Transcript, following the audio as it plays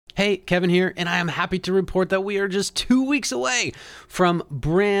Hey, Kevin here, and I am happy to report that we are just 2 weeks away from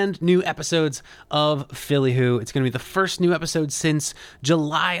brand new episodes of Philly Who. It's going to be the first new episode since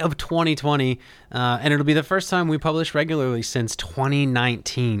July of 2020, and it'll be the first time we publish regularly since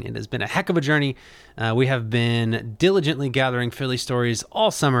 2019. It has been a heck of a journey. We have been diligently gathering Philly stories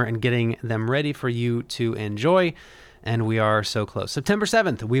all summer and getting them ready for you to enjoy. And we are so close. September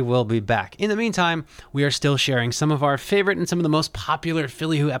 7th, we will be back. In the meantime, we are still sharing some of our favorite and some of the most popular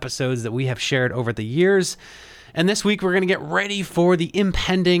Philly Who episodes that we have shared over the years. And this week, we're going to get ready for the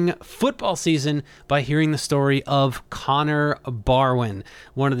impending football season by hearing the story of Connor Barwin,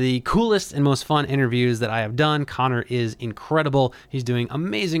 one of the coolest and most fun interviews that I have done. Connor is incredible. He's doing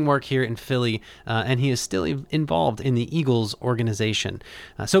amazing work here in Philly, and he is still involved in the Eagles organization.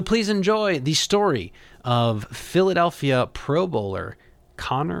 So please enjoy the story of Philadelphia Pro Bowler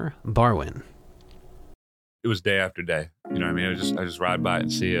Connor Barwin. It was day after day. You know what I mean? I just ride by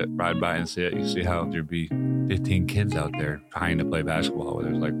and see it, You see how there'd be 15 kids out there trying to play basketball where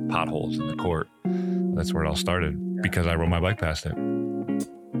there's like potholes in the court. That's where it all started because I rode my bike past it.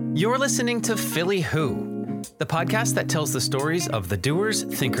 You're listening to Philly Who, the podcast that tells the stories of the doers,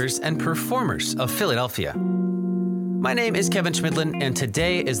 thinkers, and performers of Philadelphia. My name is Kevin Schmidlin, and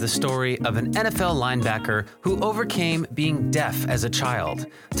today is the story of an NFL linebacker who overcame being deaf as a child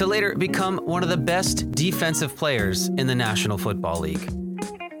to later become one of the best defensive players in the National Football League.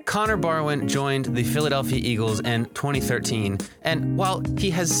 Connor Barwin joined the Philadelphia Eagles in 2013, and while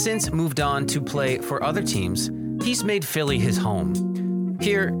he has since moved on to play for other teams, he's made Philly his home.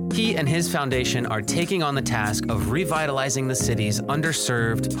 Here, he and his foundation are taking on the task of revitalizing the city's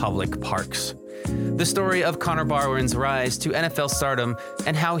underserved public parks. The story of Connor Barwin's rise to NFL stardom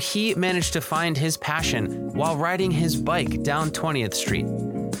and how he managed to find his passion while riding his bike down 20th Street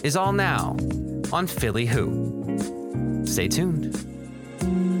is all now on Philly Who. Stay tuned.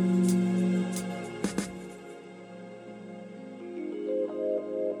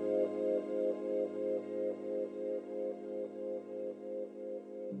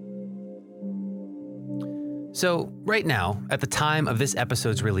 So, right now, at the time of this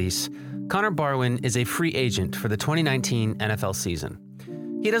episode's release, Connor Barwin is a free agent for the 2019 NFL season.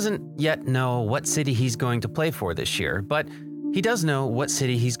 He doesn't yet know what city he's going to play for this year, but he does know what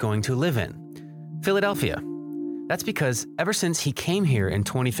city he's going to live in: Philadelphia. That's because ever since he came here in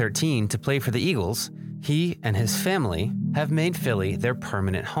 2013 to play for the Eagles, he and his family have made Philly their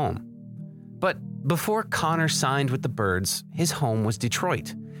permanent home. But before Connor signed with the Birds, his home was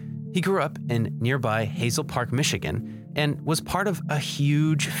Detroit. He grew up in nearby Hazel Park, Michigan, and was part of a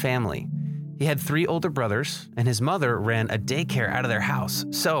huge family. He had 3 older brothers, and his mother ran a daycare out of their house,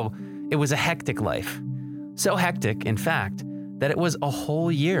 so it was a hectic life. So hectic, in fact, that it was a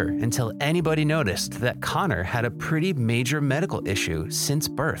whole year until anybody noticed that Connor had a pretty major medical issue since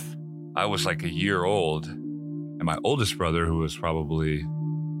birth. I was like a year old, and my oldest brother, who was probably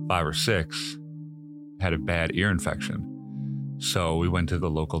 5 or 6, had a bad ear infection. So we went to the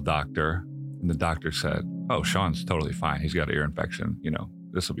local doctor, and the doctor said, "Oh, Sean's totally fine. He's got an ear infection. You know,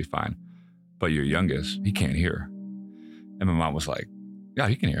 this will be fine. But your youngest, he can't hear." And my mom was like, "Yeah,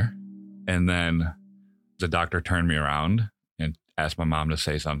 he can hear." And then the doctor turned me around and asked my mom to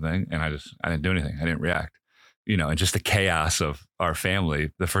say something, and I didn't do anything. I didn't react. You know, and just the chaos of our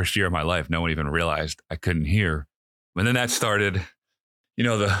family, the first year of my life, no one even realized I couldn't hear. And then that started, you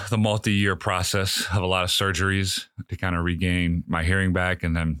know, the multi-year process of a lot of surgeries to kind of regain my hearing back,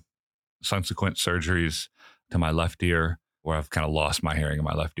 and then subsequent surgeries to my left ear where I've kind of lost my hearing in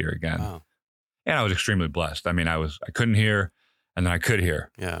my left ear again. Wow. And I was extremely blessed. I mean, I couldn't hear, and then I could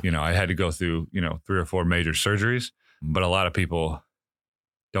hear. Yeah. You know, I had to go through, 3 or 4 major surgeries, but a lot of people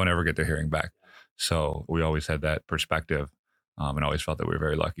don't ever get their hearing back. So we always had that perspective, and always felt that we were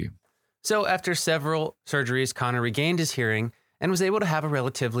very lucky. So after several surgeries, Connor regained his hearing and was able to have a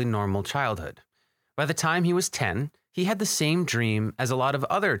relatively normal childhood. By the time he was 10, he had the same dream as a lot of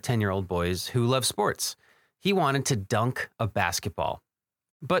other 10-year-old boys who love sports. He wanted to dunk a basketball.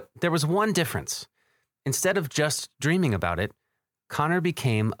 But there was one difference. Instead of just dreaming about it, Connor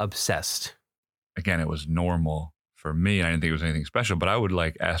became obsessed. Again, it was normal for me. I didn't think it was anything special, but I would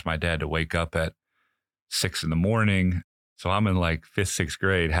ask my dad to wake up at 6 a.m. So I'm in 5th, 6th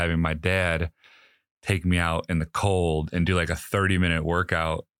grade having my dad take me out in the cold and do a 30-minute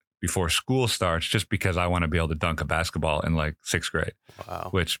workout before school starts just because I want to be able to dunk a basketball in 6th grade. Wow.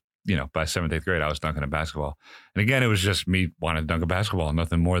 Which, by 7th, 8th grade, I was dunking a basketball. And again, it was just me wanting to dunk a basketball,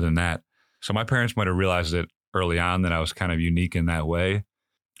 nothing more than that. So my parents might have realized it early on that I was kind of unique in that way.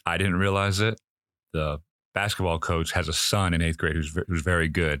 I didn't realize it. The basketball coach has a son in 8th grade who's very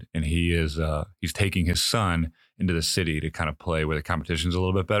good, and he's taking his son into the city to kind of play where the competition's a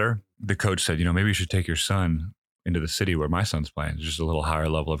little bit better. The coach said, maybe you should take your son into the city where my son's playing. It's just a little higher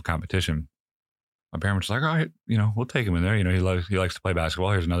level of competition. My parents were like, all right, we'll take him in there. He likes to play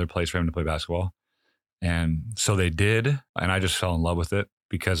basketball. Here's another place for him to play basketball. And so they did. And I just fell in love with it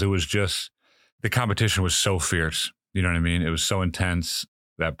because it was just, the competition was so fierce. You know what I mean? It was so intense.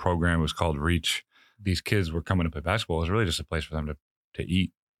 That program was called Reach. These kids were coming to play basketball. It was really just a place for them to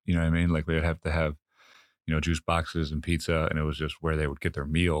eat. You know what I mean? Like they'd have to have, juice boxes and pizza. And it was just where they would get their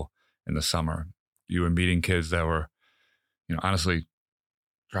meal in the summer. You were meeting kids that were, honestly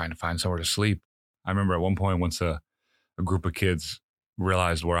trying to find somewhere to sleep. I remember at one point, once a group of kids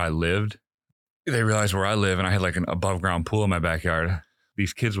realized where I lived, they realized where I live and I had like an above ground pool in my backyard.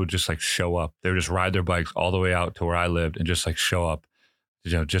 These kids would just like show up. They would just ride their bikes all the way out to where I lived and just like show up,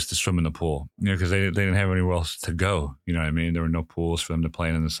 just to swim in the pool, because they didn't have anywhere else to go. You know what I mean? There were no pools for them to play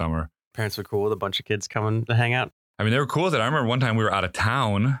in the summer. Parents were cool with a bunch of kids coming to hang out. I mean, they were cool with it. I remember one time we were out of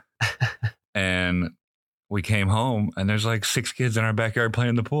town and we came home and there's like 6 kids in our backyard playing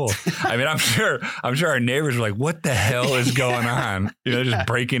in the pool. I mean, I'm sure our neighbors were like, what the hell is going on? Just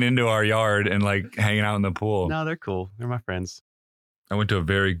breaking into our yard and like hanging out in the pool. No, they're cool. They're my friends. I went to a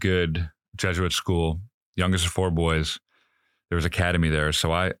very good Jesuit school, youngest of 4 boys. There was academy there. So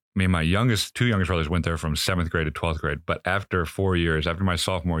me and my 2 youngest brothers went there from 7th grade to 12th grade. But after 4 years, after my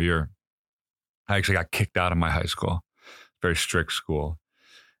sophomore year, I actually got kicked out of my high school. Very strict school.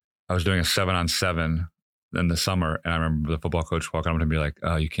 I was doing a 7-on-7 in the summer. And I remember the football coach walking up to me like,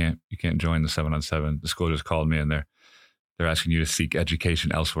 oh, you can't join the 7-on-7. The school just called me and they're asking you to seek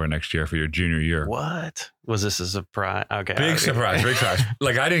education elsewhere next year for your junior year. What? Was this a surprise? Okay. Big surprise.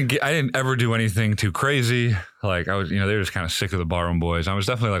 Like I didn't ever do anything too crazy. Like I was, they were just kind of sick of the barroom boys. I was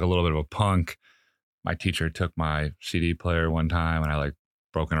definitely like a little bit of a punk. My teacher took my CD player one time and I like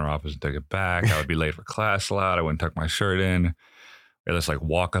broke in her office and took it back. I would be late for class a lot. I wouldn't tuck my shirt in. We had this like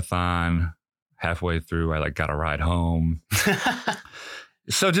walkathon. Halfway through, I like got a ride home.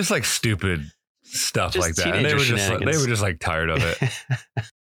 So just like stupid stuff just like that. And they were just like tired of it.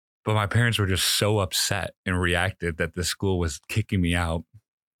 But my parents were just so upset and reacted that the school was kicking me out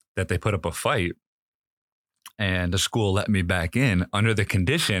that they put up a fight. And the school let me back in under the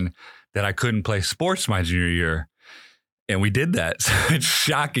condition that I couldn't play sports my junior year. And we did that. So it's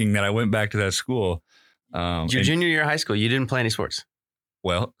shocking that I went back to that school. Your junior year of high school, you didn't play any sports?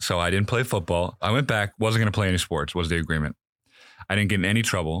 Well, so I didn't play football. I went back, wasn't going to play any sports, was the agreement. I didn't get in any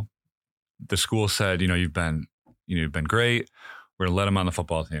trouble. The school said, you've been great. We're going to let him on the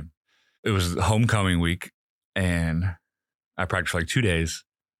football team. It was homecoming week and I practiced for like 2 days.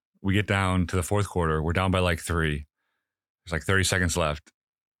 We get down to the 4th quarter. We're down by like 3. There's like 30 seconds left.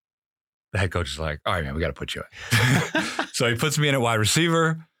 The head coach is like, all right, man, we got to put you in. So he puts me in at wide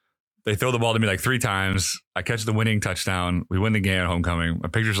receiver. They throw the ball to me like 3 times. I catch the winning touchdown. We win the game at homecoming. My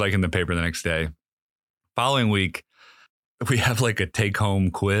picture's like in the paper the next day. Following week, we have like a take-home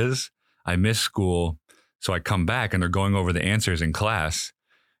quiz. I miss school. So I come back and they're going over the answers in class.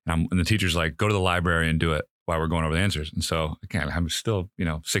 And the teacher's like, go to the library and do it while we're going over the answers. And so again, I'm still,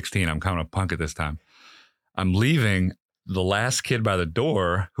 16. I'm kind of a punk at this time. I'm leaving. The last kid by the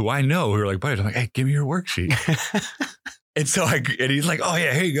door who I know, who are like, buddies, I'm like, hey, give me your worksheet. And so and he's like, oh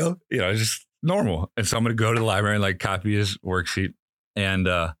yeah, here you go. It's just normal. And so I'm going to go to the library and like copy his worksheet. And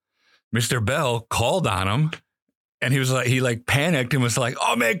Mr. Bell called on him and he panicked and was like,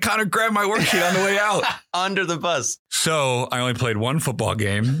 oh man, Connor grabbed my worksheet on the way out. Under the bus. So I only played 1 football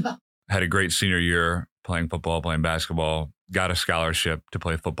game, had a great senior year playing football, playing basketball, got a scholarship to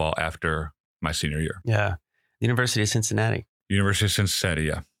play football after my senior year. Yeah. University of Cincinnati. University of Cincinnati,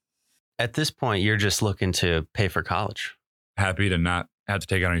 yeah. At this point, you're just looking to pay for college. Happy to not have to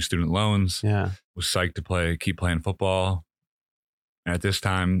take out any student loans. Yeah. Was psyched to keep playing football. And at this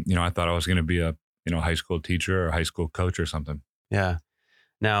time, I thought I was going to be a, high school teacher or high school coach or something. Yeah.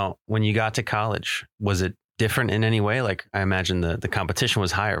 Now, when you got to college, was it different in any way? Like I imagine the competition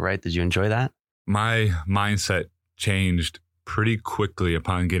was higher, right? Did you enjoy that? My mindset changed pretty quickly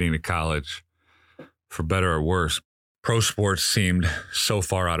upon getting to college, for better or worse. Pro sports seemed so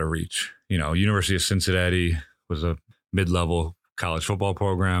far out of reach. University of Cincinnati was a mid-level college football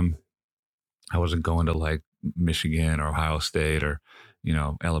program. I wasn't going to like Michigan or Ohio State or,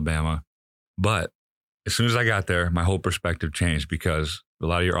 Alabama. But as soon as I got there, my whole perspective changed because a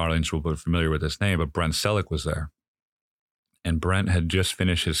lot of your audience will be familiar with this name, but Brent Selleck was there. And Brent had just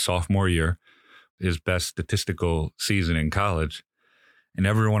finished his sophomore year, his best statistical season in college. And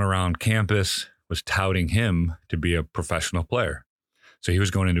everyone around campus was touting him to be a professional player. So he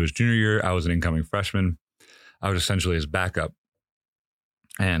was going into his junior year. I was an incoming freshman. I was essentially his backup.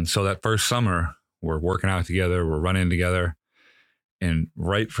 And so that first summer, We're working out together. We're running together. And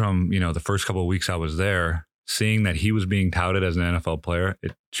right from, the first couple of weeks I was there, seeing that he was being touted as an NFL player,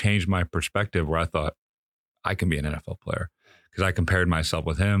 it changed my perspective where I thought I can be an NFL player because I compared myself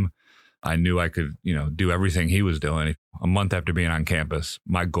with him. I knew I could, do everything he was doing. A month after being on campus,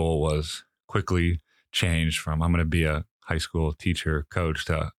 my goal was quickly change from I'm going to be a high school teacher, coach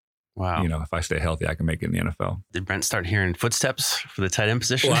to, wow, if I stay healthy, I can make it in the NFL. Did Brent start hearing footsteps for the tight end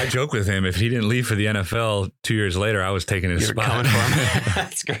position? Well, I joke with him. If he didn't leave for the NFL 2 years later, I was taking his spot. Coming for him.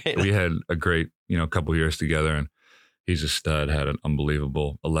 That's great. We had a great, couple years together, and he's a stud, had an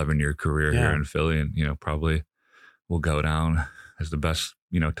unbelievable 11-year career here in Philly, and, probably will go down as the best,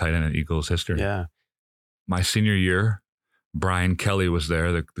 tight end in Eagles history. Yeah. My senior year, Brian Kelly was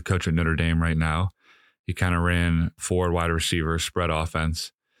there, the coach at Notre Dame right now. He kind of ran forward, wide receiver, spread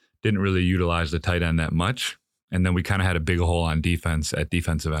offense. Didn't really utilize the tight end that much. And then we kind of had a big hole on defense at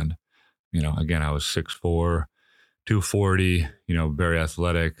defensive end. Again, I was 6'4", 240, very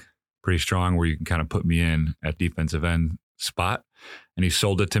athletic, pretty strong where you can kind of put me in at defensive end spot. And he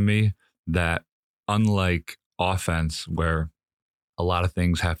sold it to me that unlike offense where a lot of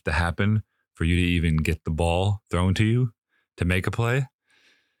things have to happen for you to even get the ball thrown to you to make a play,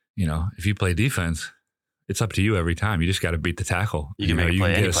 if you play defense, it's up to you every time. You just got to beat the tackle. You can make a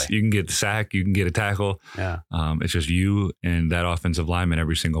play, any play. You can get the sack. You can get a tackle. Yeah. It's just you and that offensive lineman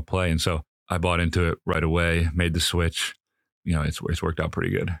every single play. And so I bought into it right away, made the switch. It's worked out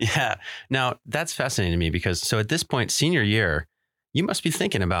pretty good. Yeah. Now, that's fascinating to me because so at this point, senior year, you must be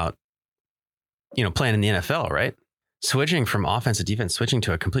thinking about, playing in the NFL, right? Switching from offense to defense, switching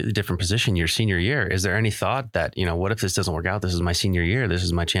to a completely different position your senior year. Is there any thought that, what if this doesn't work out? This is my senior year. This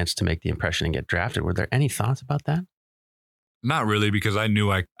is my chance to make the impression and get drafted. Were there any thoughts about that? Not really, because I knew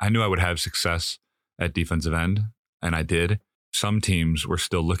I would have success at defensive end, and I did. Some teams were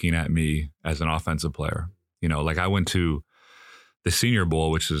still looking at me as an offensive player. Like I went to the Senior Bowl,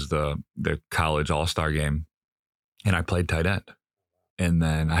 which is the college all-star game, and I played tight end. And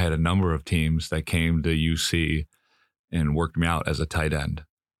then I had a number of teams that came to UC and worked me out as a tight end.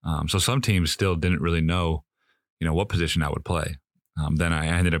 So some teams still didn't really know, what position I would play. Then I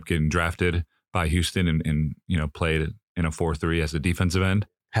ended up getting drafted by Houston and played in a 4-3 as a defensive end.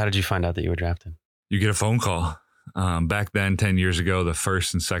 How did you find out that you were drafted? You get a phone call. Back then, 10 years ago, the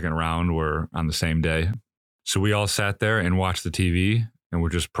first and second round were on the same day. So we all sat there and watched the TV, and we're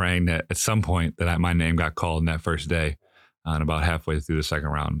just praying that at some point that my name got called in that first day. And about halfway through the second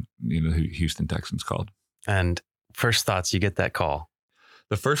round, the Houston Texans called. And first thoughts, you get that call.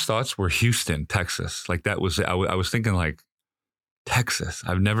 The first thoughts were Houston, Texas. Like that was, I was thinking like Texas.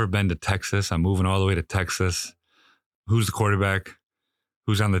 I've never been to Texas. I'm moving all the way to Texas. Who's the quarterback?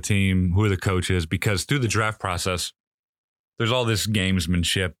 Who's on the team? Who are the coaches? Because through the draft process, there's all this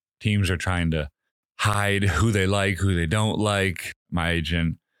gamesmanship. Teams are trying to hide who they like, who they don't like. My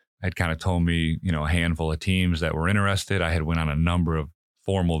agent had kind of told me, a handful of teams that were interested. I had went on a number of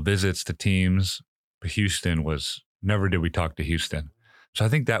formal visits to teams. But Houston never did we talk to Houston. So I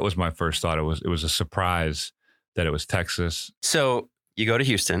think that was my first thought. It was a surprise that it was Texas. So you go to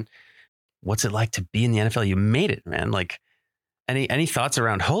Houston. What's it like to be in the NFL? You made it, man. Like any thoughts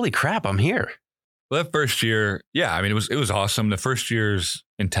around, holy crap, I'm here? Well, that first year, yeah, I mean, it was awesome. The first year's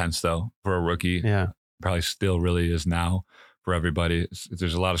intense though for a rookie. Yeah. Probably still really is now for everybody.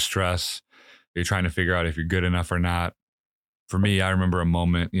 There's a lot of stress. You're trying to figure out if you're good enough or not. For me, I remember a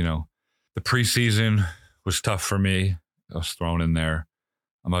moment, the preseason was tough for me. I was thrown in there.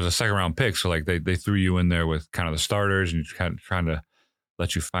 I was a second round pick. So like they threw you in there with kind of the starters and you're kind of trying to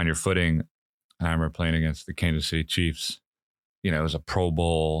let you find your footing. And I remember playing against the Kansas City Chiefs. It was a Pro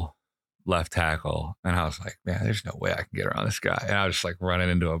Bowl left tackle. And I was like, man, there's no way I can get around this guy. And I was just like running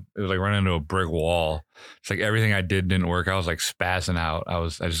into a brick wall. It's like everything I did didn't work. I was like spazzing out. I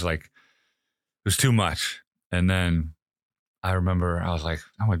just like, it was too much. And then I remember I was like,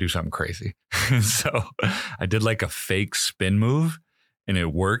 I'm going to do something crazy. So I did like a fake spin move and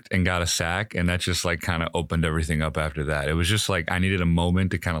it worked and got a sack. And that just like kind of opened everything up after that. It was just like, I needed a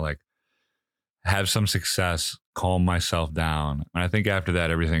moment to kind of like have some success, calm myself down. And I think after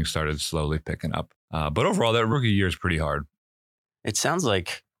that, everything started slowly picking up. But overall, that rookie year is pretty hard. It sounds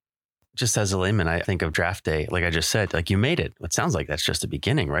like, just as a layman, I think of draft day, like I just said, like you made it. It sounds like that's just the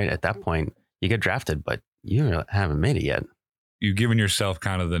beginning, right? At that point, you get drafted, but you haven't made it yet. You've given yourself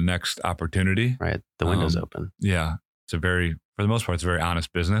kind of the next opportunity. Right. The window's open. Yeah. For the most part, it's a very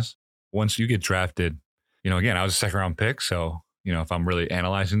honest business. Once you get drafted, again, I was a second round pick. So, if I'm really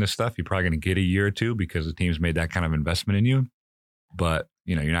analyzing this stuff, you're probably going to get a year or two because the team's made that kind of investment in you. But,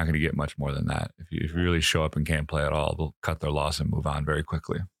 you're not going to get much more than that. If you really show up and can't play at all, they'll cut their loss and move on very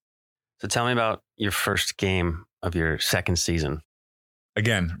quickly. So tell me about your first game of your second season.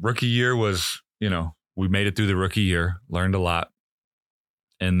 Again, rookie year was, we made it through the rookie year, learned a lot.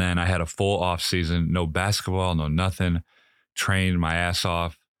 And then I had a full off season, no basketball, no nothing, trained my ass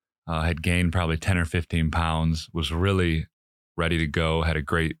off, had gained probably 10 or 15 pounds, was really ready to go, had a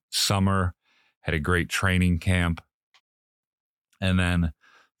great summer, had a great training camp. And then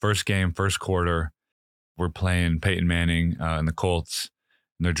first game, first quarter, we're playing Peyton Manning and the Colts,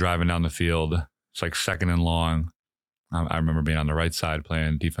 and they're driving down the field. It's like second and long. I remember being on the right side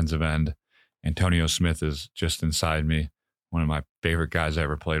playing defensive end. Antonio Smith is just inside me, one of my favorite guys I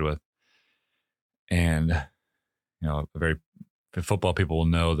ever played with. And, football people will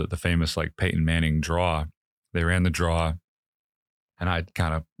know that the famous like Peyton Manning draw, they ran the draw and I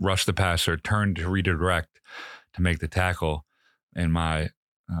kind of rushed the passer, turned to redirect to make the tackle. And my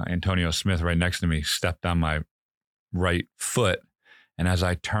Antonio Smith right next to me stepped on my right foot. And as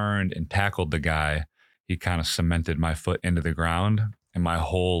I turned and tackled the guy, he kind of cemented my foot into the ground and my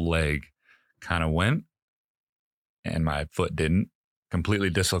whole leg kind of went and my foot didn't. Completely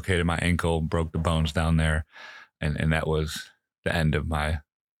dislocated my ankle, broke the bones down there. And that was the end of my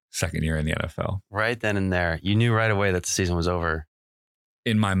second year in the NFL. Right then and there, you knew right away that the season was over.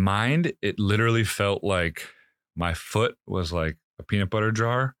 In my mind, it literally felt like my foot was like a peanut butter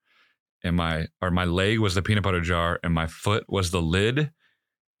jar and my leg was the peanut butter jar and my foot was the lid.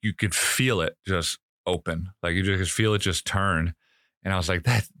 You could feel it just open. Like you just feel it just turn. And I was like,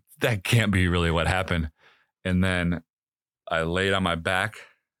 that can't be really what happened. And then I laid on my back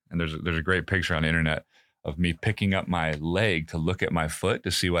and there's a great picture on the internet of me picking up my leg to look at my foot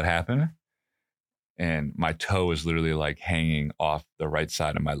to see what happened. And my toe is literally like hanging off the right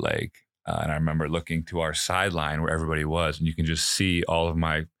side of my leg. And I remember looking to our sideline where everybody was, and you can just see all of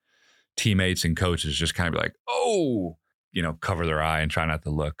my teammates and coaches just kind of be like, oh, cover their eye and try not to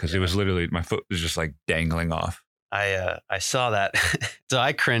look. Cause it was literally, my foot was just like dangling off. I saw that. So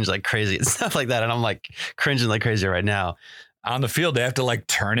I cringe like crazy and stuff like that. And I'm like cringing like crazy right now. On the field, they have to like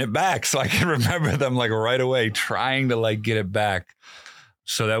turn it back. So I can remember them like right away trying to like get it back.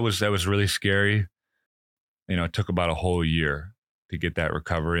 So that was really scary. It took about a whole year to get that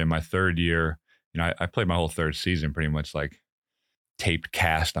recovery. In my third year, I played my whole third season pretty much like taped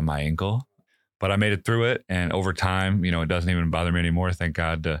cast on my ankle, but I made it through it. And over time, it doesn't even bother me anymore. Thank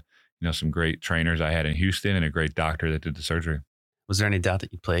God to, some great trainers I had in Houston and a great doctor that did the surgery. Was there any doubt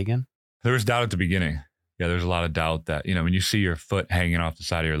that you'd play again? There was doubt at the beginning. Yeah, there's a lot of doubt that, when you see your foot hanging off the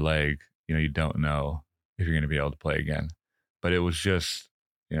side of your leg, you don't know if you're going to be able to play again. But it was just,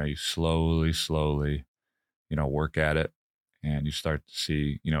 you slowly, work at it and you start to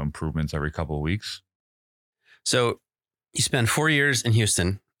see, improvements every couple of weeks. So you spend 4 years in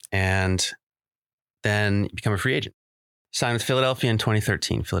Houston and then you become a free agent. Signed with Philadelphia in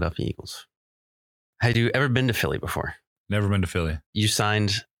 2013, Philadelphia Eagles. Had you ever been to Philly before? Never been to Philly. You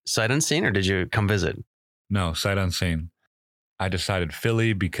signed sight unseen or did you come visit? No, sight unseen. I decided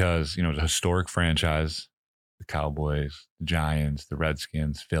Philly because, it was a historic franchise. The Cowboys, the Giants, the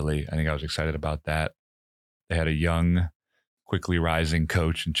Redskins, Philly. I think I was excited about that. They had a young, quickly rising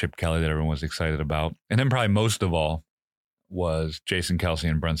coach in Chip Kelly that everyone was excited about. And then probably most of all was Jason Kelce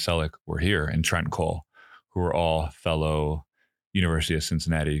and Brent Selleck were here, and Trent Cole, who were all fellow University of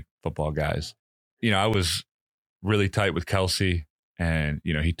Cincinnati football guys. I was really tight with Kelce and,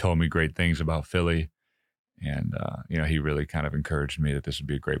 he told me great things about Philly. And, he really kind of encouraged me that this would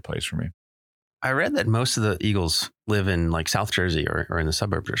be a great place for me. I read that most of the Eagles live in like South Jersey or in the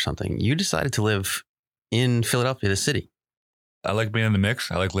suburbs or something. You decided to live in Philadelphia, the city. I like being in the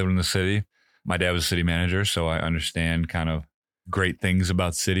mix. I like living in the city. My dad was a city manager, so I understand kind of great things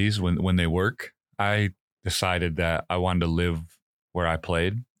about cities when they work. I decided that I wanted to live where I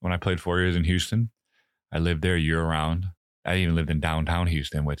played. When I played 4 years in Houston, I lived there year round. I even lived in downtown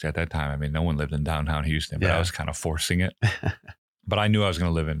Houston, which at that time, no one lived in downtown Houston, but I was kind of forcing it. But I knew I was going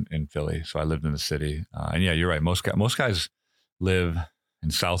to live in Philly, so I lived in the city. And yeah, you're right. Most guys live in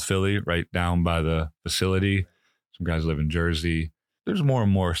South Philly, right down by the facility. Some guys live in Jersey. There's more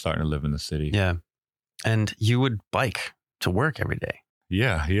and more starting to live in the city. Yeah. And you would bike to work every day.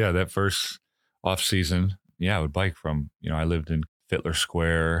 Yeah. That first off season, I would bike from, I lived in Fittler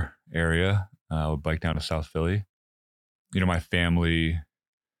Square area. I would bike down to South Philly. My family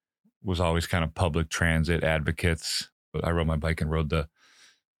was always kind of public transit advocates. I rode my bike and rode the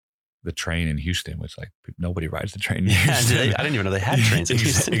train in Houston, which like nobody rides the train in Houston. I didn't even know they had trains in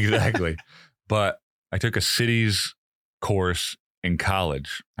Houston. Exactly. But I took a cities course in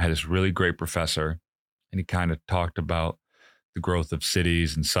college. I had this really great professor, and he kind of talked about the growth of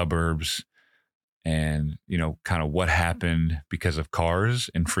cities and suburbs. and, kind of what happened because of cars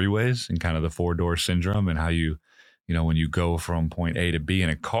and freeways and kind of the four-door syndrome, and how when you go from point A to B in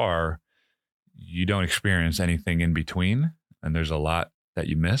a car, you don't experience anything in between. And there's a lot that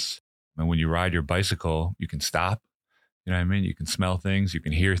you miss. And when you ride your bicycle, you can stop. You know what I mean? You can smell things, you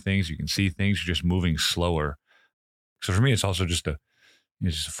can hear things, you can see things. You're just moving slower. So for me, it's also just a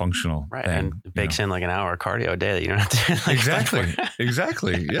functional right thing, and it bakes in like an hour of cardio a day that you don't have to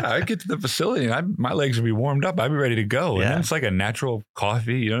exactly. Yeah, I get to the facility and my legs will be warmed up. I'd be ready to go. And then it's like a natural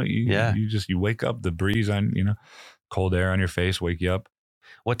coffee. You wake up, the breeze on, cold air on your face wake you up.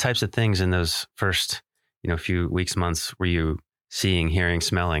 What types of things in those first few weeks, months were you seeing, hearing,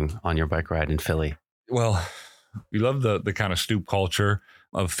 smelling on your bike ride in Philly? Well, we love the kind of stoop culture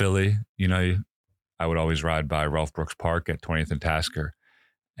of Philly. I would always ride by Ralph Brooks Park at 20th and Tasker.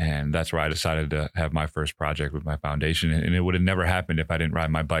 And that's where I decided to have my first project with my foundation. And it would have never happened if I didn't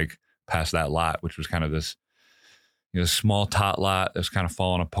ride my bike past that lot, which was kind of this small tot lot that's kind of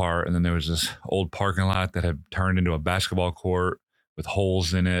falling apart. And then there was this old parking lot that had turned into a basketball court with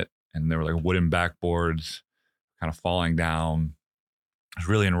holes in it. And there were like wooden backboards kind of falling down. It was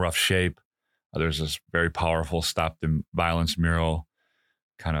really in rough shape. There's this very powerful Stop the Violence mural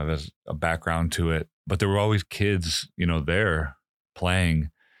kind of as a background to it. But there were always kids, there playing.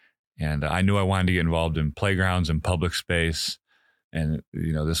 And I knew I wanted to get involved in playgrounds and public space. And,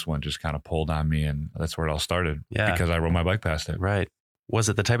 this one just kind of pulled on me. And that's where it all started. Yeah. Because I rode my bike past it. Right. Was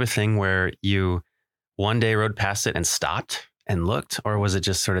it the type of thing where you one day rode past it and stopped and looked? Or was it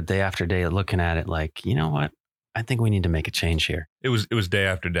just sort of day after day looking at it like, you know what? I think we need to make a change here. It was day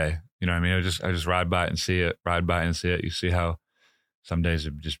after day. You know what I mean? I just ride by it and see it, ride by it and see it. You see how some days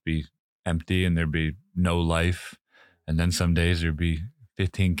it'd just be empty and there'd be no life. And then some days there'd be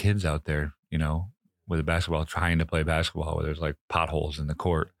 15 kids out there, with a basketball, trying to play basketball, where there's like potholes in the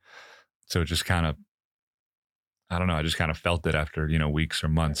court. So it just kind of, I don't know, I just kind of felt it after, weeks or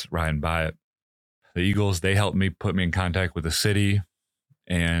months riding by it. The Eagles, they helped me, put me in contact with the city.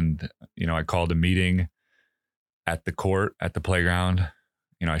 And, I called a meeting at the court, at the playground.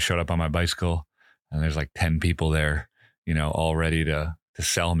 I showed up on my bicycle and there's like 10 people there, all ready to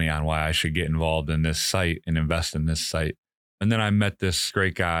sell me on why I should get involved in this site and invest in this site. And then I met this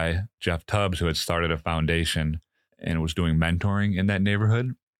great guy, Jeff Tubbs, who had started a foundation and was doing mentoring in that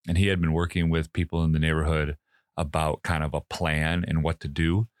neighborhood. And he had been working with people in the neighborhood about kind of a plan and what to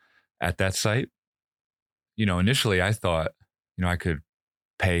do at that site. Initially I thought, I could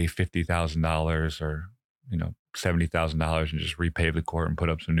pay $50,000 or, $70,000 and just repave the court and put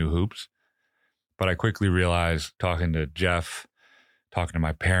up some new hoops. But I quickly realized, talking to Jeff, talking to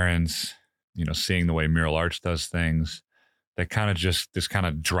my parents, seeing the way Mural Arts does things, that kind of just this kind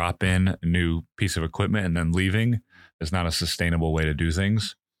of drop in a new piece of equipment and then leaving is not a sustainable way to do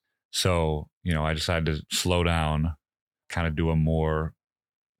things. So, I decided to slow down, kind of do a more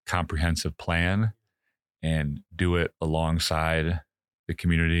comprehensive plan and do it alongside the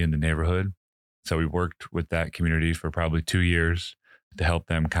community and the neighborhood. So we worked with that community for probably 2 years to help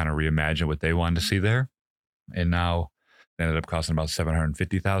them kind of reimagine what they wanted to see there. And now it ended up costing about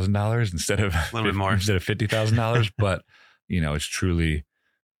 $750,000 instead of a little bit more, instead of $50,000. But, it's truly,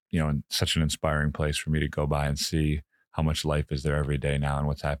 such an inspiring place for me to go by and see how much life is there every day now and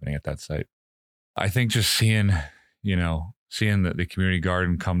what's happening at that site. I think just seeing the community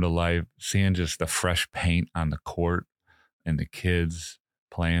garden come to life, seeing just the fresh paint on the court and the kids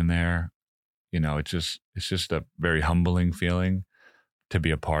playing there, it's just a very humbling feeling to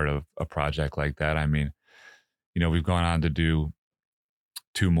be a part of a project like that. I mean, we've gone on to do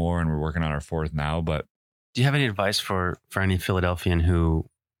 2 more and we're working on our 4th now. But do you have any advice for any Philadelphian who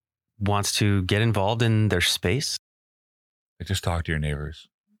wants to get involved in their space? Just talk to your neighbors.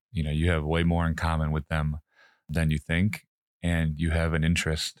 You have way more in common with them than you think. And you have an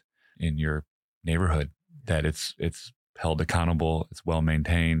interest in your neighborhood, that it's held accountable, it's well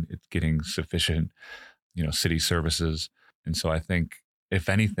maintained, it's getting sufficient, city services. And so I think, if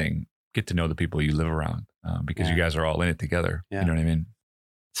anything, get to know the people you live around, because you guys are all in it together. Yeah. You know what I mean?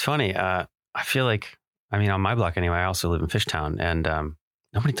 It's funny. I feel like, on my block anyway, I also live in Fishtown, and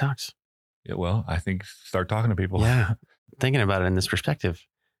nobody talks. Yeah, well, I think start talking to people. Yeah. Thinking about it in this perspective,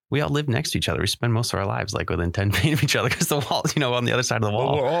 we all live next to each other. We spend most of our lives like within 10 feet of each other because the wall, on the other side of the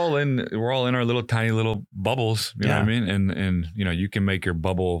wall. Well, we're all in our little tiny little bubbles. You know what I mean? And you can make your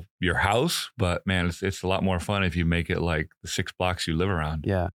bubble your house, but man, it's a lot more fun if you make it like the 6 blocks you live around.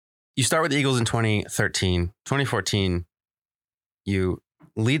 Yeah. You start with the Eagles in 2013. 2014, you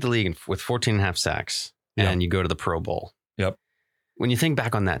lead the league with 14 and a half sacks, and you go to the Pro Bowl. Yep. When you think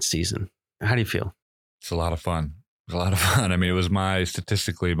back on that season, how do you feel? It's a lot of fun. was a lot of fun. I mean, it was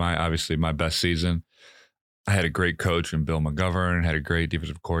obviously my best season. I had a great coach in Bill McGovern, had a great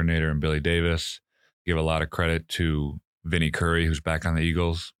defensive coordinator in Billy Davis. Give a lot of credit to Vinny Curry, who's back on the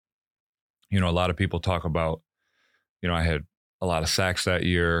Eagles. A lot of people talk about, I had a lot of sacks that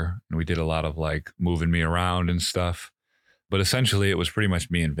year, and we did a lot of like moving me around and stuff. But essentially, it was pretty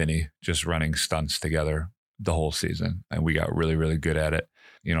much me and Vinny just running stunts together the whole season. And we got really, really good at it.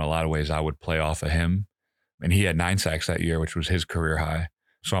 A lot of ways I would play off of him. And he had 9 sacks that year, which was his career high.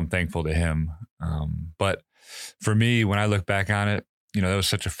 So I'm thankful to him. But for me, when I look back on it, that was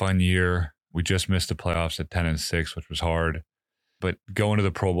such a fun year. We just missed the playoffs at 10-6, which was hard. But going to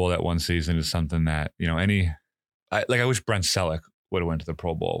the Pro Bowl that one season is something that, I wish Brent Selleck would have went to the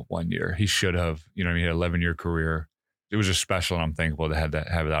Pro Bowl one year. He should have, he had an 11-year career. It was just special, and I'm thankful to have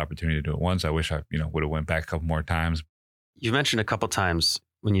that opportunity to do it once. I wish I, would have went back a couple more times. You mentioned a couple times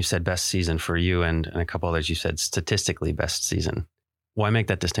when you said best season for you and a couple others, you said statistically best season. Why make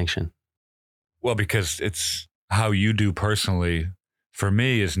that distinction? Well, because it's how you do personally. For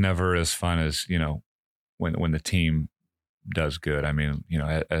me, is never as fun as, when the team does good. I mean,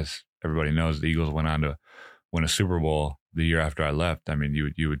 as everybody knows, the Eagles went on to win a Super Bowl the year after I left. I mean,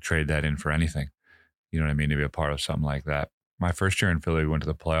 you would trade that in for anything. You know what I mean? To be a part of something like that. My first year in Philly, we went to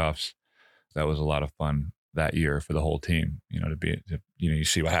the playoffs. That was a lot of fun that year for the whole team. You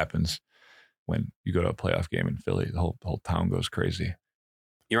see what happens when you go to a playoff game in Philly. The whole town goes crazy.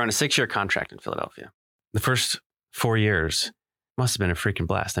 You're on a 6-year contract in Philadelphia. The first 4 years must have been a freaking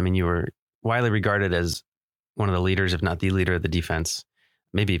blast. I mean, you were widely regarded as one of the leaders, if not the leader of the defense,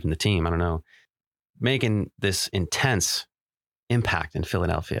 maybe even the team. I don't know. Making this intense impact in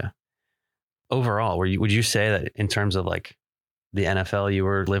Philadelphia. Overall, would you say that in terms of like the NFL, you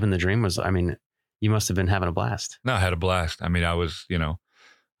were living the dream? You must have been having a blast. No, I had a blast. I mean, I was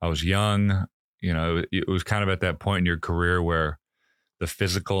young. It was kind of at that point in your career where the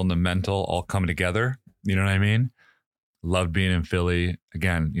physical and the mental all come together. You know what I mean? Loved being in Philly.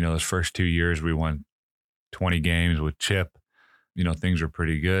 Again, those first 2 years we won 20 games with Chip. Things were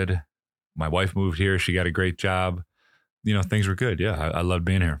pretty good. My wife moved here. She got a great job. Things were good. Yeah, I loved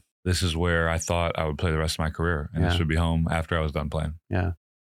being here. This is where I thought I would play the rest of my career, and This would be home after I was done playing. Yeah.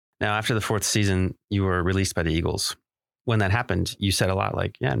 Now, after the 4th season, you were released by the Eagles. When that happened, you said a lot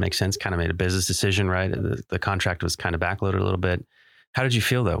like, yeah, it makes sense. Kind of made a business decision, right? The contract was kind of backloaded a little bit. How did you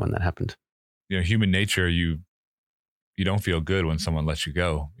feel though when that happened? Human nature, you don't feel good when someone lets you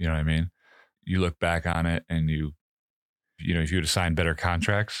go. You know what I mean? You look back on it and if you would have signed better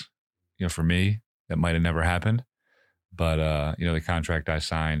contracts, for me, that might have never happened. But, the contract I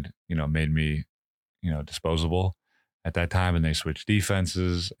signed, made me, disposable at that time. And they switched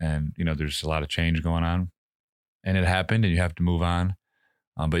defenses and, there's a lot of change going on. And it happened and you have to move on.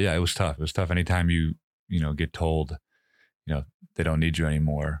 But yeah, it was tough. It was tough anytime you get told, they don't need you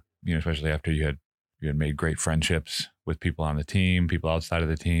anymore, especially after you had made great friendships with people on the team, people outside of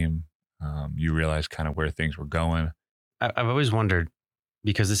the team. You realize kind of where things were going. I've always wondered,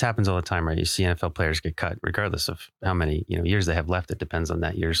 because this happens all the time, right? You see NFL players get cut regardless of how many years they have left. It depends on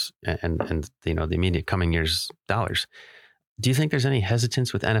that year's and the immediate coming year's dollars. Do you think there's any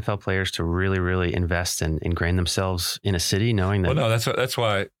hesitance with NFL players to really, really invest and ingrain themselves in a city, knowing that? Well, no, that's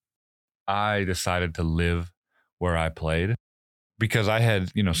why I decided to live where I played, because I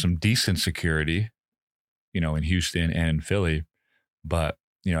had some decent security, in Houston and in Philly, but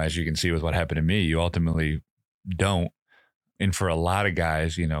as you can see with what happened to me, you ultimately don't. And for a lot of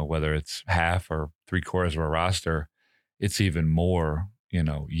guys, whether it's half or 3/4 of a roster, it's even more,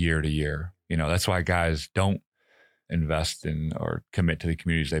 year to year. That's why guys don't invest in or commit to the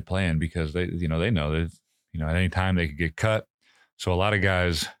communities they play in, because they know that, at any time they could get cut. So a lot of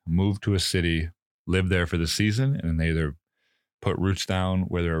guys move to a city, live there for the season, and they either put roots down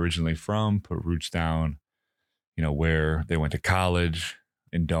where they're originally from, put roots down, where they went to college,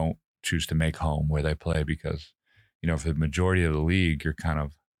 and don't choose to make home where they play, because for the majority of the league, you're kind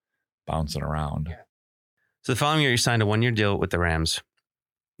of bouncing around. So the following year, you signed a 1-year deal with the Rams.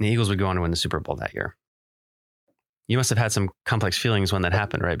 And the Eagles would go on to win the Super Bowl that year. You must have had some complex feelings when that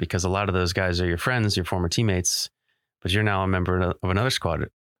happened, right? Because a lot of those guys are your friends, your former teammates, but you're now a member of another squad.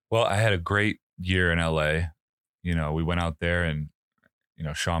 Well, I had a great year in LA. We went out there and,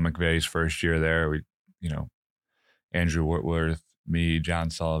 Sean McVay's first year there, Andrew Whitworth, me, John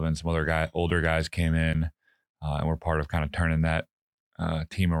Sullivan, some other older guys came in. And we're part of kind of turning that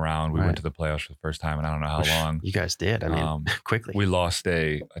team around. We went to the playoffs for the first time in I don't know how long. You guys did. I mean, quickly. We lost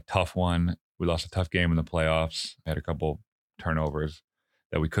a tough one. We lost a tough game in the playoffs. Had a couple turnovers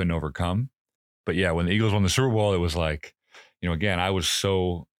that we couldn't overcome. But yeah, when the Eagles won the Super Bowl, it was like, again, I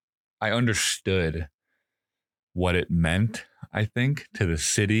understood what it meant, I think, to the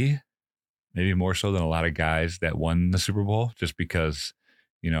city, maybe more so than a lot of guys that won the Super Bowl, just because,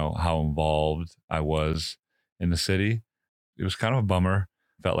 how involved I was in the city. It was kind of a bummer.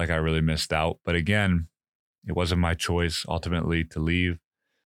 Felt like I really missed out. But again, it wasn't my choice ultimately to leave.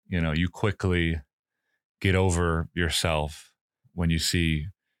 You quickly get over yourself when you see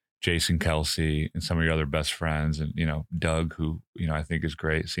Jason Kelsey and some of your other best friends and, Doug, who, I think is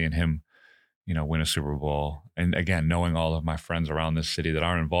great, seeing him, win a Super Bowl. And again, knowing all of my friends around this city that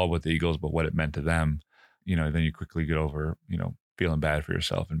aren't involved with the Eagles, but what it meant to them, then you quickly get over, feeling bad for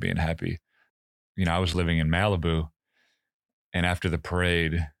yourself and being happy. I was living in Malibu, and after the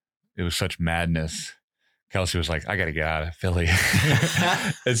parade, it was such madness. Kelsey was like, I got to get out of Philly.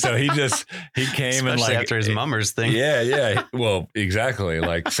 And so he came especially and like after his mummers thing. Yeah. Well, exactly.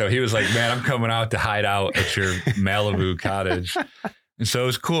 So he was like, man, I'm coming out to hide out at your Malibu cottage. And so it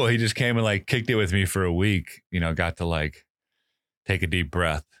was cool. He just came and like kicked it with me for a week, got to like take a deep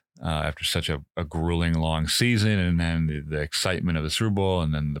breath after such a grueling long season. And then the excitement of the Super Bowl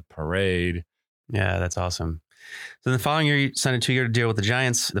and then the parade. Yeah, that's awesome. So the following year, you signed a 2-year deal with the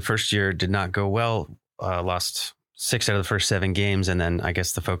Giants. The first year did not go well. Lost 6 out of the first 7 games. And then I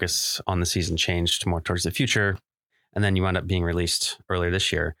guess the focus on the season changed more towards the future. And then you wound up being released earlier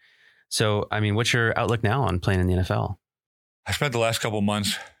this year. So, I mean, what's your outlook now on playing in the NFL? I spent the last couple of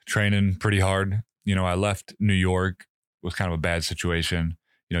months training pretty hard. I left New York with kind of a bad situation.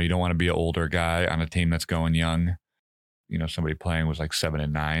 You don't want to be an older guy on a team that's going young. Somebody playing was like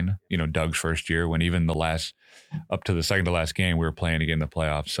 7-9, Doug's first year, when even up to the second to last game, we were playing to get in the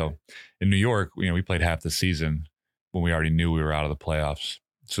playoffs. So in New York, we played half the season when we already knew we were out of the playoffs.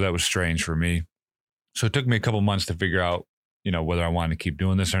 So that was strange for me. So it took me a couple months to figure out, whether I wanted to keep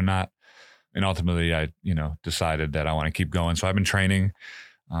doing this or not. And ultimately I, decided that I want to keep going. So I've been training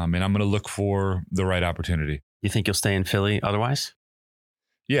and I'm going to look for the right opportunity. You think you'll stay in Philly otherwise?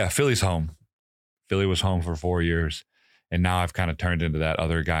 Yeah, Philly's home. Philly was home for 4 years. And now I've kind of turned into that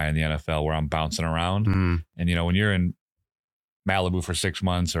other guy in the NFL where I'm bouncing around. And, when you're in Malibu for 6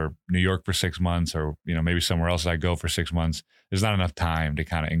 months or New York for 6 months or, maybe somewhere else I go for 6 months, there's not enough time to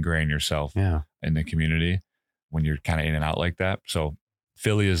kind of ingrain yourself in the community when you're kind of in and out like that. So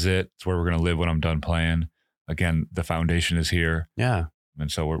Philly is it. It's where we're going to live when I'm done playing. Again, the foundation is here. Yeah. And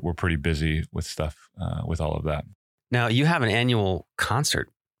so we're pretty busy with stuff, with all of that. Now, you have an annual concert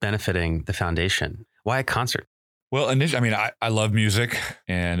benefiting the foundation. Why a concert? Well, initially, I love music,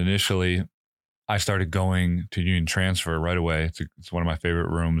 and initially I started going to Union Transfer right away. It's one of my favorite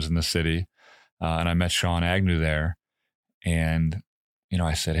rooms in the city. And I met Sean Agnew there. And,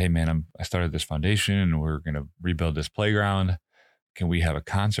 I said, hey, man, I started this foundation and we're going to rebuild this playground. Can we have a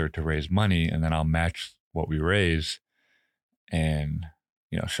concert to raise money? And then I'll match what we raise. And,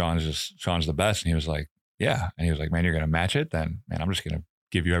 Sean's the best. And he was like, yeah. And he was like, man, you're going to match it? Then, man, I'm just going to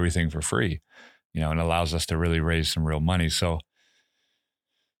give you everything for free. And it allows us to really raise some real money. So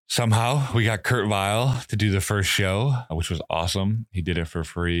somehow we got Kurt Vile to do the first show, which was awesome. He did it for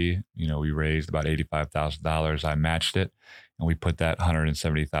free. We raised about $85,000. I matched it, and we put that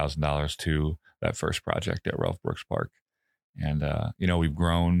 $170,000 to that first project at Ralph Brooks Park. And, we've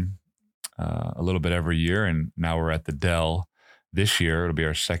grown a little bit every year, and now we're at the Dell. This year, it'll be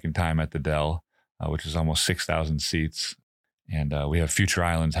our second time at the Dell, which is almost 6,000 seats. And we have Future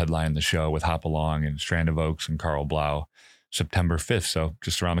Islands headline the show with Hop Along and Strand of Oaks and Carl Blau September 5th. So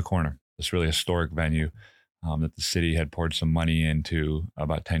just around the corner. It's really a historic venue that the city had poured some money into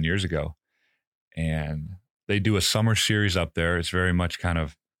about 10 years ago. And they do a summer series up there. It's very much kind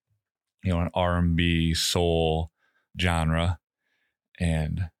of, an R&B soul genre.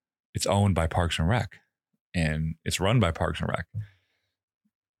 And it's owned by Parks and Rec. And it's run by Parks and Rec.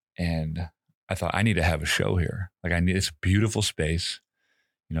 And I thought, I need to have a show here. It's a beautiful space.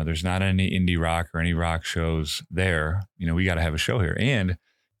 There's not any indie rock or any rock shows there. We got to have a show here. And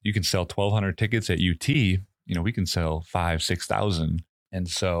you can sell 1,200 tickets at UT. We can sell 5,000, 6,000. And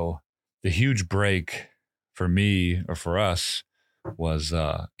so the huge break for me or for us was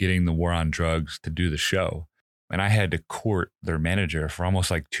getting the War on Drugs to do the show. And I had to court their manager for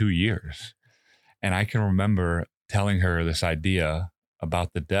almost like 2 years. And I can remember telling her this idea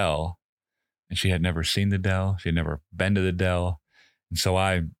about the Dell. And she had never seen the Dell. She had never been to the Dell. And so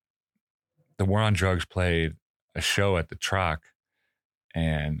the War on Drugs played a show at the Troc,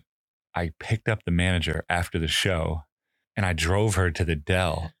 and I picked up the manager after the show and I drove her to the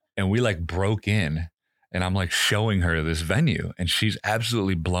Dell, and we broke in, and I'm showing her this venue, and she's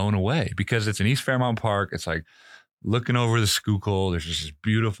absolutely blown away because it's in East Fairmount Park. It's looking over the Schuylkill. There's just this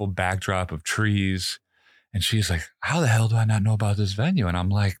beautiful backdrop of trees. And she's like, how the hell do I not know about this venue? And I'm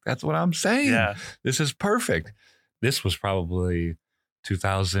like, that's what I'm saying. Yeah. This is perfect. This was probably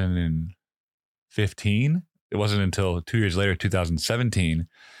 2015. It wasn't until 2 years later, 2017,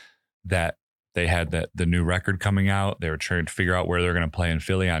 that they had the new record coming out. They were trying to figure out where they're going to play in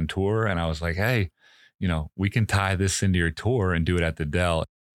Philly on tour. And I was like, hey, we can tie this into your tour and do it at the Dell.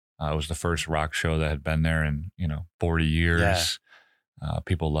 It was the first rock show that had been there in, 40 years. Yeah.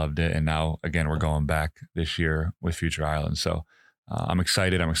 People loved it. And now, again, we're going back this year with Future Island. So I'm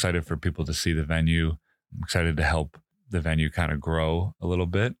excited. I'm excited for people to see the venue. I'm excited to help the venue kind of grow a little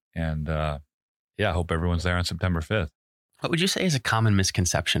bit. And I hope everyone's there on September 5th. What would you say is a common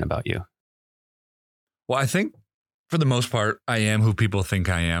misconception about you? Well, I think for the most part, I am who people think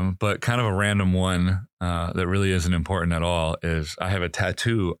I am, but kind of a random one that really isn't important at all is I have a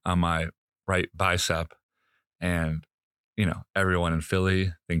tattoo on my right bicep, and everyone in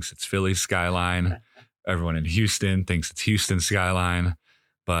Philly thinks it's Philly skyline. Everyone in Houston thinks it's Houston skyline,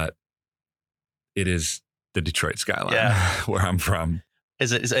 but it is the Detroit skyline where I'm from.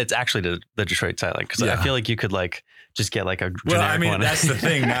 It's actually the Detroit skyline, because I feel like you could just get a generic one. That's the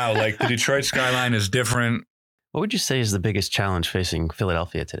thing now. Like the Detroit skyline is different. What would you say is the biggest challenge facing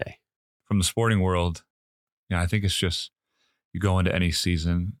Philadelphia today? From the sporting world, I think it's just you go into any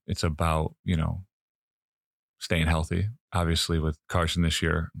season, it's about, staying healthy. Obviously with Carson this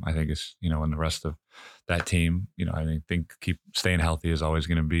year, I think it's, and the rest of that team, I think keep staying healthy is always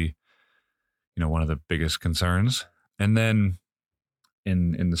going to be, one of the biggest concerns. And then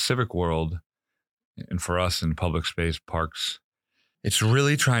in the civic world, and for us in public space parks, it's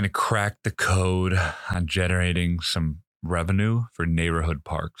really trying to crack the code on generating some revenue for neighborhood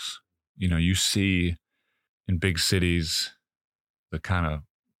parks. You see in big cities, the kind of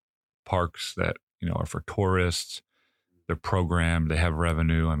parks that, are for tourists. They're programmed, they have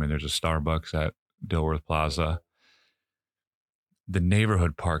revenue. I mean, there's a Starbucks at Dilworth Plaza. The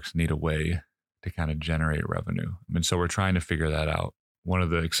neighborhood parks need a way to kind of generate revenue. So we're trying to figure that out. One of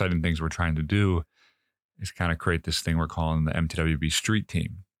the exciting things we're trying to do is kind of create this thing we're calling the MTWB Street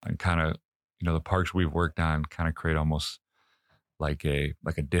Team, and kind of, the parks we've worked on kind of create almost like a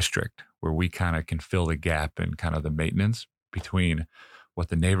district where we kind of can fill the gap in kind of the maintenance between what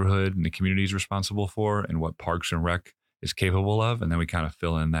the neighborhood and the community is responsible for and what Parks and Rec is capable of. And then we kind of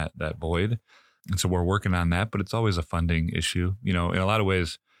fill in that void. And so we're working on that, but it's always a funding issue. In a lot of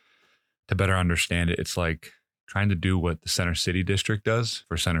ways, to better understand it, it's like trying to do what the Center City District does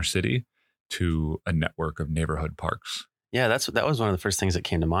for Center City to a network of neighborhood parks. Yeah, that was one of the first things that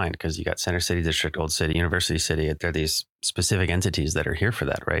came to mind, because you got Center City District, Old City, University City. There are these specific entities that are here for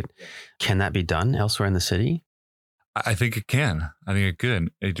that, right? Can that be done elsewhere in the city? I think it can. I think it could.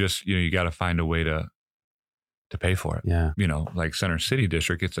 It just, you got to find a way to pay for it. Yeah. Like Center City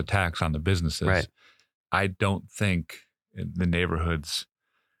District, it's a tax on the businesses. Right. I don't think in the neighborhoods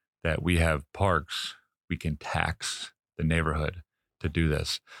that we have parks, we can tax the neighborhood to do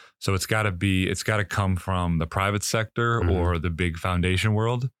this. So it's got to come from the private sector or the big foundation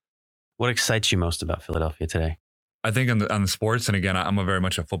world. What excites you most about Philadelphia today? I think on the sports, and again, I'm very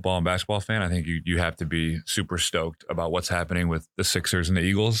much a football and basketball fan. I think you have to be super stoked about what's happening with the Sixers and the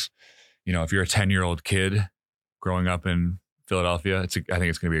Eagles. If you're a 10-year-old kid growing up in Philadelphia, I think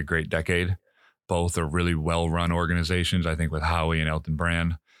it's going to be a great decade. Both are really well-run organizations, I think, with Howie and Elton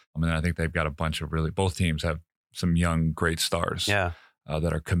Brand. I think they've got a bunch of both teams have some young, great stars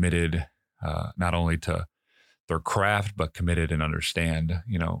that are committed not only to their craft, but committed and understand,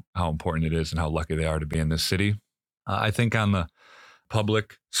 how important it is and how lucky they are to be in this city. I think on the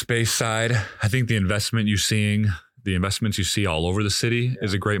public space side, I think the investments you see all over the city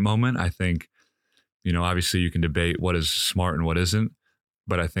is a great moment. I think, obviously you can debate what is smart and what isn't,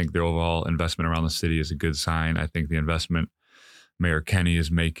 but I think the overall investment around the city is a good sign. I think the investment Mayor Kenny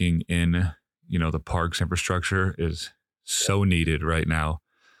is making in, the parks infrastructure is so needed right now,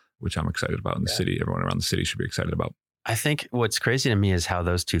 which I'm excited about in the city. Everyone around the city should be excited about. I think what's crazy to me is how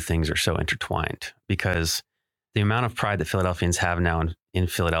those two things are so intertwined, because the amount of pride that Philadelphians have now in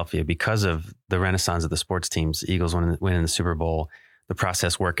Philadelphia because of the renaissance of the sports teams, Eagles winning the Super Bowl, the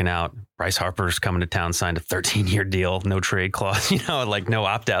process working out. Bryce Harper's coming to town, signed a 13-year deal, no trade clause, no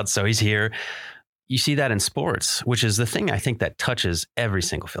opt-out. So he's here. You see that in sports, which is the thing I think that touches every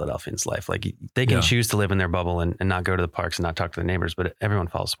single Philadelphian's life. Like they can choose to live in their bubble and not go to the parks and not talk to their neighbors, but everyone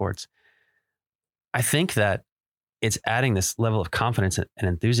follows sports. I think that it's adding this level of confidence and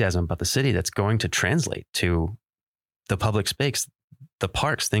enthusiasm about the city that's going to translate to the public space, the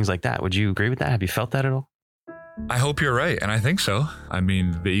parks, things like that. Would you agree with that? Have you felt that at all? I hope you're right. And I think so.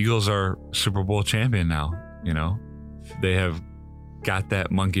 The Eagles are Super Bowl champion now. They have got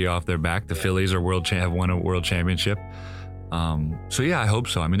that monkey off their back. The Phillies are have won a world championship. So yeah, I hope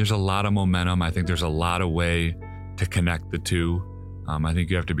so. I mean, there's a lot of momentum. I think there's a lot of way to connect the two. I think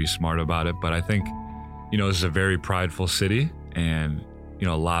you have to be smart about it, but I think, this is a very prideful city, and, a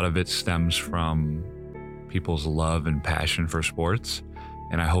lot of it stems from people's love and passion for sports.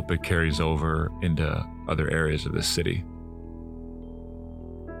 And I hope it carries over into other areas of the city.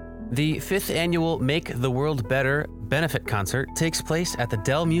 The 5th annual Make the World Better benefit concert takes place at the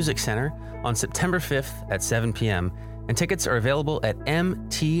Dell Music Center on September 5th at 7 p.m., and tickets are available at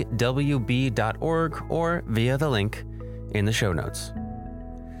mtwb.org or via the link in the show notes.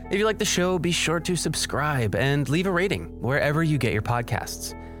 If you like the show, be sure to subscribe and leave a rating wherever you get your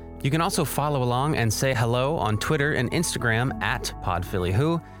podcasts. You can also follow along and say hello on Twitter and Instagram at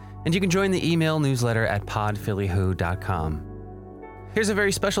PodPhillyWho, and you can join the email newsletter at podphillywho.com. Here's a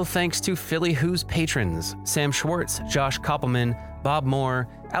very special thanks to Philly Who's patrons: Sam Schwartz, Josh Koppelman, Bob Moore,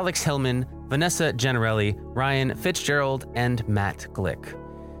 Alex Hillman, Vanessa Generelli, Ryan Fitzgerald, and Matt Glick.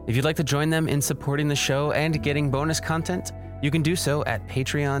 If you'd like to join them in supporting the show and getting bonus content, you can do so at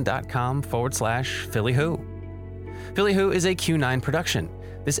patreon.com/PhillyWho. Philly Who is a Q9 production.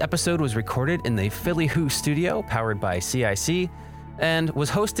 This episode was recorded in the Philly Who studio, powered by CIC, and was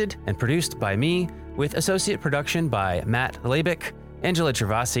hosted and produced by me, with associate production by Matt Labick, Angela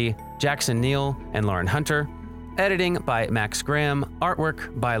Travasi, Jackson Neal, and Lauren Hunter, editing by Max Graham,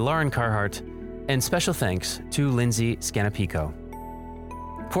 artwork by Lauren Carhart, and special thanks to Lindsay Scanapico.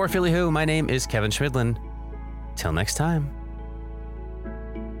 For Philly Who, my name is Kevin Schmidlin. Till next time.